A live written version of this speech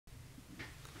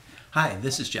Hi,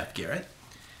 this is Jeff Garrett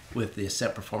with the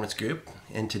Ascent Performance Group,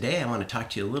 and today I want to talk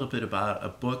to you a little bit about a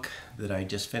book that I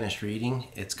just finished reading.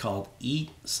 It's called Eat,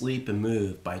 Sleep, and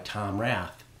Move by Tom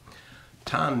Rath.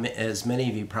 Tom, as many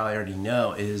of you probably already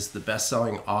know, is the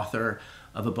best-selling author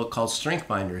of a book called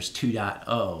StrengthsFinder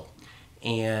 2.0.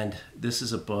 And this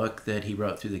is a book that he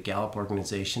wrote through the Gallup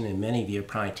organization, and many of you have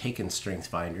probably taken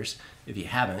StrengthsFinders. If you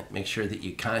haven't, make sure that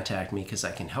you contact me because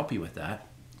I can help you with that.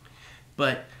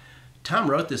 But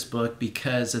Tom wrote this book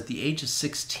because at the age of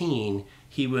 16,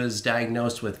 he was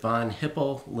diagnosed with von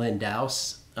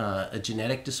Hippel-Lindau's, a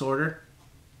genetic disorder.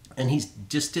 And he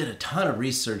just did a ton of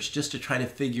research just to try to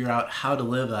figure out how to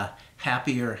live a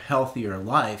happier, healthier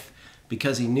life,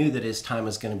 because he knew that his time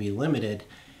was going to be limited,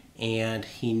 and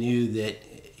he knew that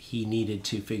he needed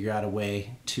to figure out a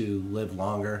way to live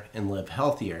longer and live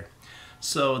healthier.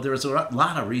 So there was a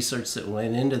lot of research that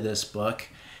went into this book.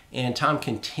 And Tom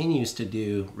continues to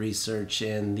do research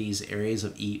in these areas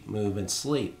of eat, move, and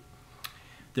sleep.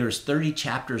 There's 30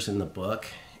 chapters in the book,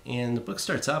 and the book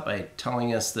starts out by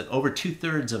telling us that over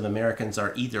 2/3 of Americans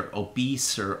are either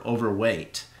obese or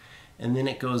overweight. And then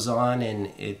it goes on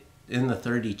and in the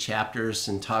 30 chapters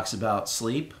and talks about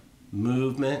sleep,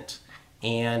 movement,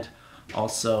 and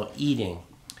also eating.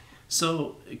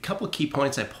 So a couple of key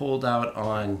points I pulled out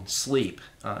on sleep.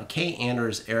 Kay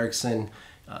Anders Erickson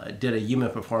did a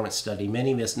human performance study.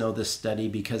 Many of us know this study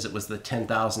because it was the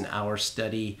 10,000 hour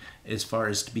study as far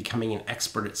as becoming an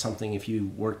expert at something. If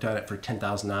you worked on it for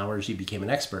 10,000 hours, you became an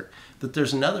expert. But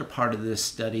there's another part of this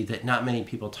study that not many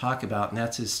people talk about, and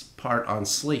that's his part on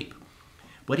sleep.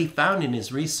 What he found in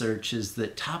his research is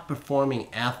that top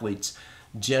performing athletes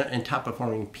and top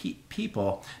performing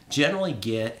people generally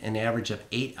get an average of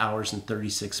 8 hours and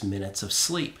 36 minutes of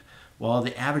sleep, while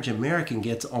the average American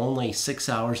gets only 6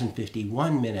 hours and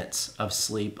 51 minutes of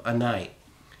sleep a night.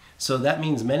 So that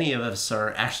means many of us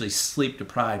are actually sleep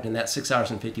deprived, and that 6 hours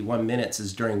and 51 minutes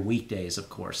is during weekdays, of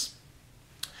course.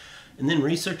 And then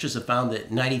researchers have found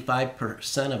that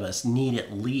 95% of us need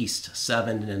at least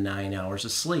 7 to 9 hours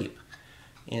of sleep.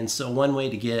 And so one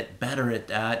way to get better at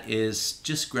that is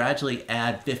just gradually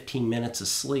add 15 minutes of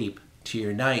sleep to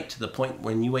your night, to the point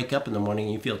when you wake up in the morning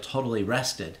and you feel totally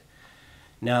rested.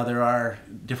 Now, there are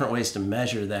different ways to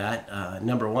measure that.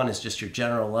 Number one is just your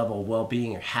general level of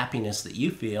well-being or happiness that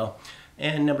you feel.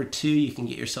 And number two, you can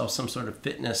get yourself some sort of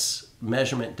fitness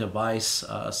measurement device,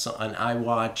 an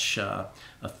iWatch, a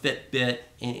Fitbit.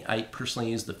 I personally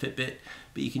use the Fitbit,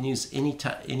 but you can use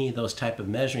any of those type of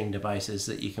measuring devices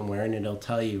that you can wear, and it'll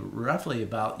tell you roughly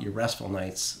about your restful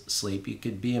night's sleep. You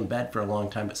could be in bed for a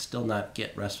long time but still not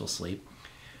get restful sleep.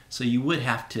 So you would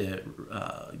have to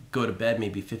go to bed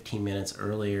maybe 15 minutes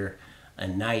earlier a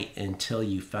night until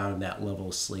you found that level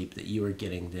of sleep that you were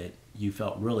getting, that you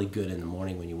felt really good in the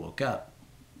morning when you woke up.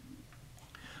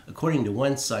 According to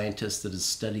one scientist that has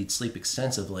studied sleep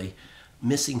extensively,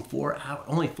 missing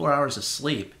only 4 hours of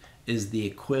sleep is the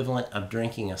equivalent of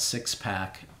drinking a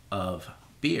 6-pack of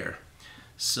beer.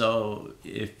 So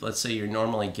if, let's say, you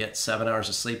normally get 7 hours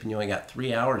of sleep and you only got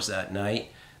 3 hours that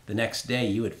night, the next day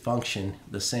you would function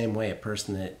the same way a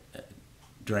person that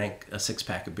drank a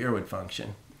 6-pack of beer would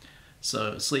function.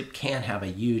 So sleep can have a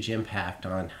huge impact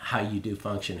on how you do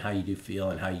function, how you do feel,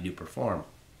 and how you do perform.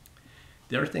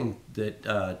 The other thing that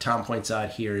Tom points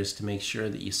out here is to make sure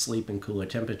that you sleep in cooler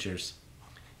temperatures.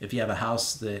 If you have a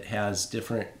house that has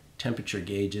different temperature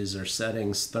gauges or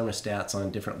settings, thermostats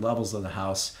on different levels of the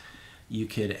house, you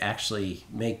could actually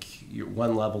make your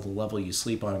one level, the level you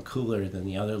sleep on, cooler than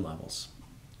the other levels.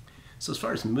 So as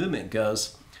far as movement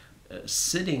goes,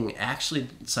 sitting, actually,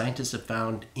 scientists have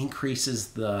found,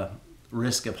 increases the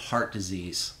risk of heart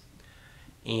disease.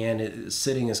 And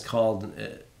sitting is called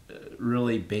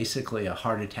really basically a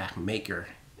heart attack maker,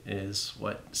 is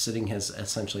what sitting has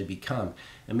essentially become.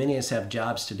 And many of us have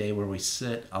jobs today where we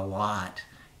sit a lot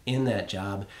in that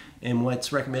job. And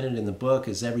what's recommended in the book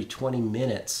is every 20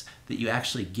 minutes that you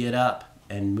actually get up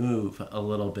and move a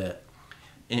little bit.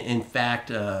 In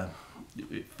fact,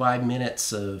 5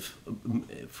 minutes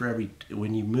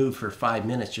when you move for 5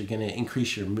 minutes, you're going to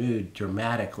increase your mood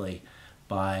dramatically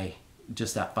by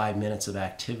just that 5 minutes of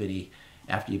activity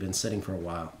after you've been sitting for a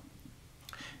while.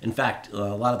 In fact,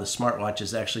 a lot of the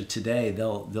smartwatches actually today,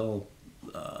 you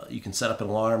can set up an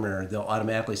alarm, or they'll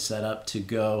automatically set up to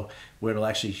go where it'll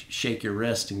actually shake your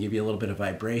wrist and give you a little bit of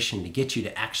vibration to get you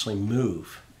to actually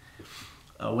move.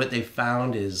 What they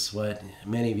found is what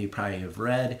many of you probably have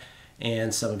read,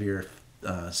 and some of your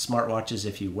smartwatches,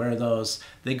 if you wear those,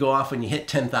 they go off when you hit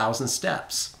 10,000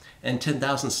 steps. And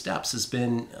 10,000 steps has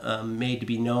been made to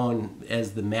be known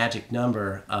as the magic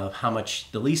number of how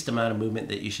much, the least amount of movement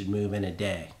that you should move in a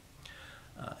day.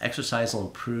 Exercise will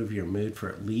improve your mood for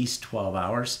at least 12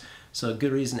 hours. So a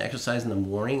good reason to exercise in the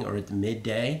morning or at the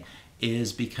midday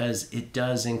is because it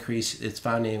does increase, it's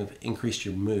found to increase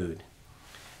your mood.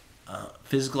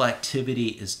 Physical activity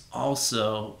is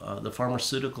also the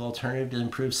pharmaceutical alternative to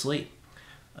improve sleep.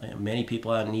 Many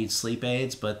people out need sleep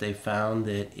aids, but they found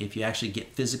that if you actually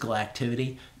get physical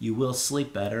activity, you will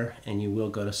sleep better and you will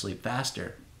go to sleep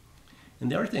faster.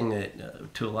 And the other thing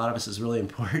that to a lot of us is really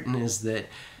important is that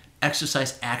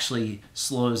exercise actually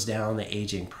slows down the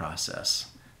aging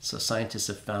process. So scientists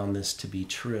have found this to be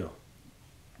true.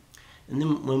 And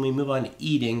then when we move on to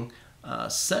eating,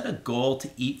 set a goal to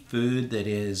eat food that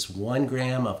is 1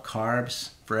 gram of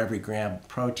carbs for every gram of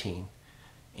protein.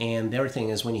 And the other thing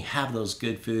is when you have those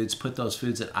good foods, put those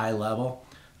foods at eye level.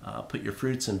 Put your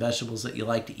fruits and vegetables that you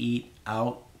like to eat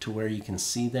out to where you can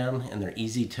see them and they're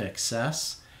easy to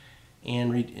access.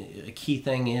 And a key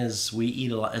thing is we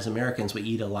eat a lot, as Americans, we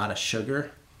eat a lot of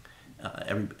sugar.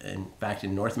 In fact,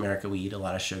 in North America, we eat a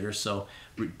lot of sugar. So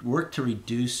work to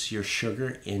reduce your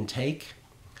sugar intake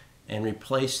and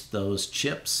replace those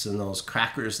chips and those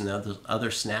crackers and other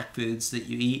snack foods that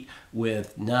you eat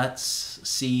with nuts,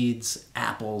 seeds,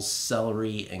 apples,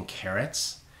 celery, and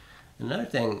carrots. Another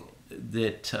thing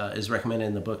that is recommended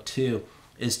in the book too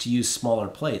is to use smaller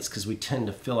plates because we tend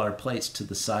to fill our plates to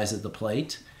the size of the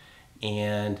plate,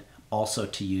 and also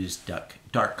to use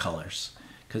dark colors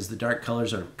because the dark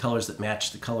colors are colors that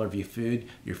match the color of your food.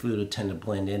 Your food will tend to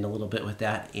blend in a little bit with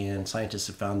that, and scientists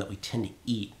have found that we tend to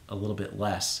eat a little bit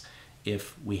less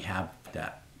if we have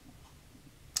that.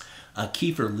 A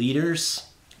key for leaders,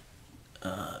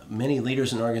 many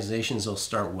leaders and organizations will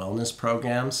start wellness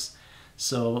programs.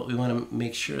 So what we want to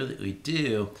make sure that we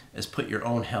do is put your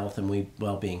own health and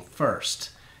well-being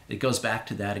first. It goes back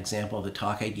to that example of the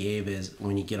talk I gave is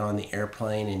when you get on the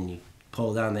airplane and you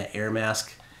pull down that air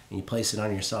mask and you place it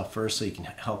on yourself first so you can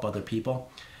help other people.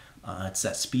 It's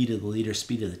that speed of the leader,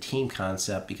 speed of the team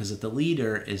concept, because if the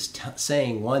leader is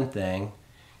saying one thing,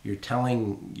 you're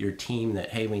telling your team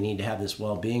that, hey, we need to have this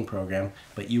well-being program,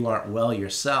 but you aren't well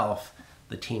yourself,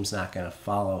 the team's not going to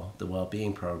follow the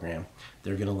well-being program.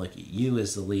 They're going to look at you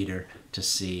as the leader to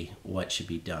see what should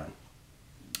be done.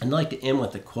 I'd like to end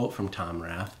with a quote from Tom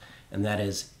Rath, and that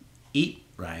is, eat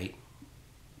right,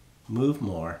 move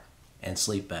more, and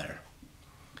sleep better.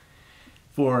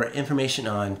 For information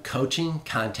on coaching,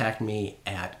 contact me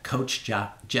at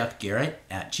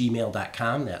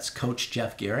coachjeffgarrett@gmail.com. That's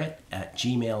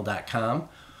coachjeffgarrett@gmail.com.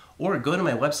 Or go to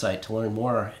my website to learn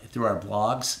more through our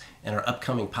blogs and our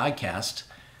upcoming podcast.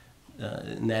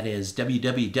 And that is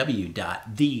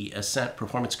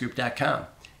www.theascentperformancegroup.com.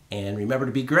 And remember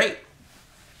to be great.